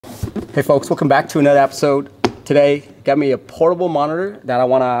Hey folks, welcome back to another episode. Today, got me a portable monitor that I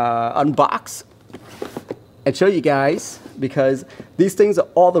want to unbox and show you guys because these things are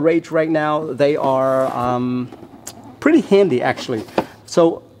all the rage right now. They are pretty handy actually.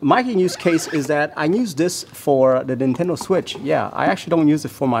 So my use case is that I use this for the Nintendo Switch. Yeah, I actually don't use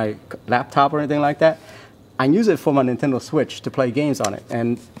it for my laptop or anything like that. I use it for my Nintendo Switch to play games on it.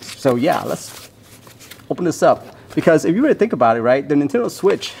 And so yeah, let's open this up. Because if you really think about it, right, the Nintendo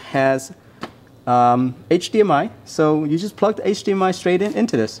Switch has HDMI, so you just plug the HDMI straight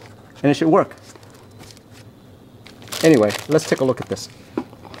into this, and it should work. Anyway, let's take a look at this.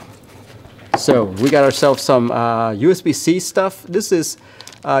 So we got ourselves some USB-C stuff. This is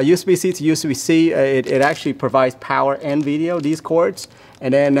USB-C to USB-C. It actually provides power and video, these cords.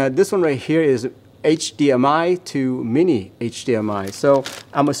 And then this one right here is HDMI to mini HDMI. So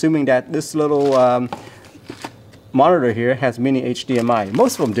I'm assuming that this little monitor here has mini HDMI.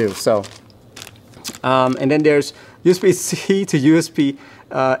 Most of them do. So, and then there's USB-C to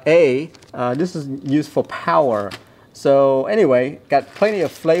USB-A. This is used for power. So anyway, got plenty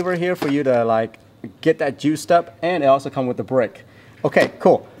of flavor here for you to like get that juiced up, and it also comes with the brick. Okay,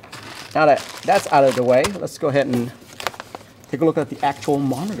 cool. Now that that's out of the way, let's go ahead and take a look at the actual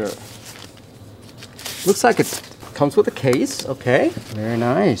monitor. Looks like it comes with a case. Okay, very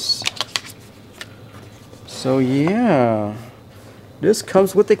nice. So yeah, this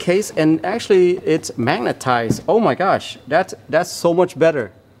comes with the case, and actually it's magnetized. Oh my gosh, that's so much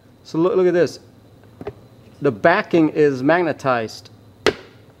better. So look at this. The backing is magnetized.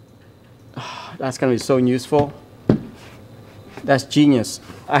 Oh, that's gonna be so useful. That's genius.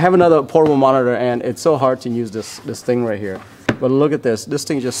 I have another portable monitor, and it's so hard to use this thing right here. But look at this. This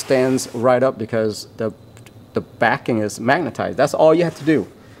thing just stands right up because the backing is magnetized. That's all you have to do.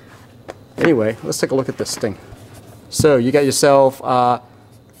 Anyway, let's take a look at this thing. So you got yourself,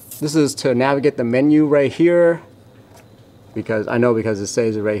 this is to navigate the menu right here, because it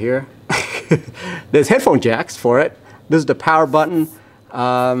says it right here. There's headphone jacks for it. This is the power button,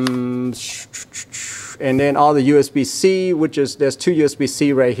 and then all the USB-C, which is, there's two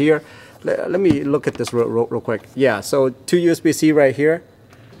USB-C right here. Let me look at this real quick. Yeah, so two USB-C right here,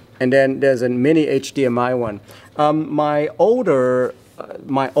 and then there's a mini HDMI one. My older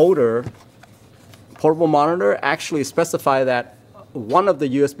portable monitor actually specify that one of the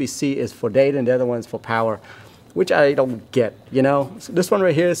USB-C is for data and the other one is for power, which I don't get, you know. So this one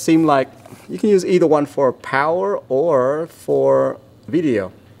right here seemed like you can use either one for power or for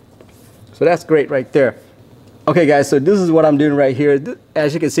video. So that's great right there. Okay guys, so this is what I'm doing right here.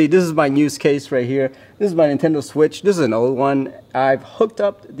 As you can see, this is my use case right here. This is my Nintendo Switch. This is an old one. I've hooked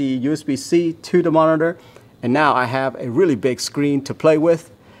up the USB-C to the monitor, and now I have a really big screen to play with.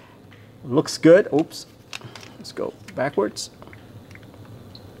 Looks good. Oops. Let's go backwards.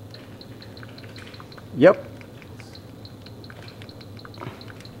 Yep.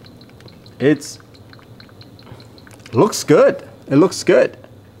 Looks good. It looks good.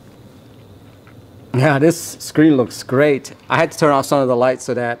 Yeah, this screen looks great. I had to turn off some of the lights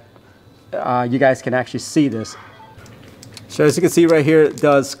so that you guys can actually see this. So as you can see right here,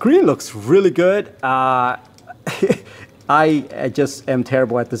 the screen looks really good. I just am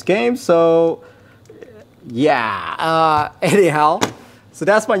terrible at this game, so yeah. Anyhow, so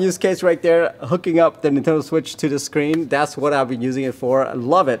that's my use case right there, hooking up the Nintendo Switch to the screen. That's what I've been using it for. I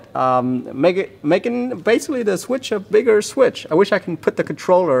love it. Making basically the Switch a bigger Switch. I wish I can put the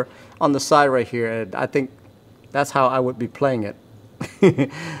controller on the side right here, and I think that's how I would be playing it.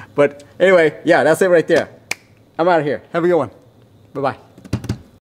 But anyway, yeah, that's it right there. I'm out of here. Have a good one. Bye-bye.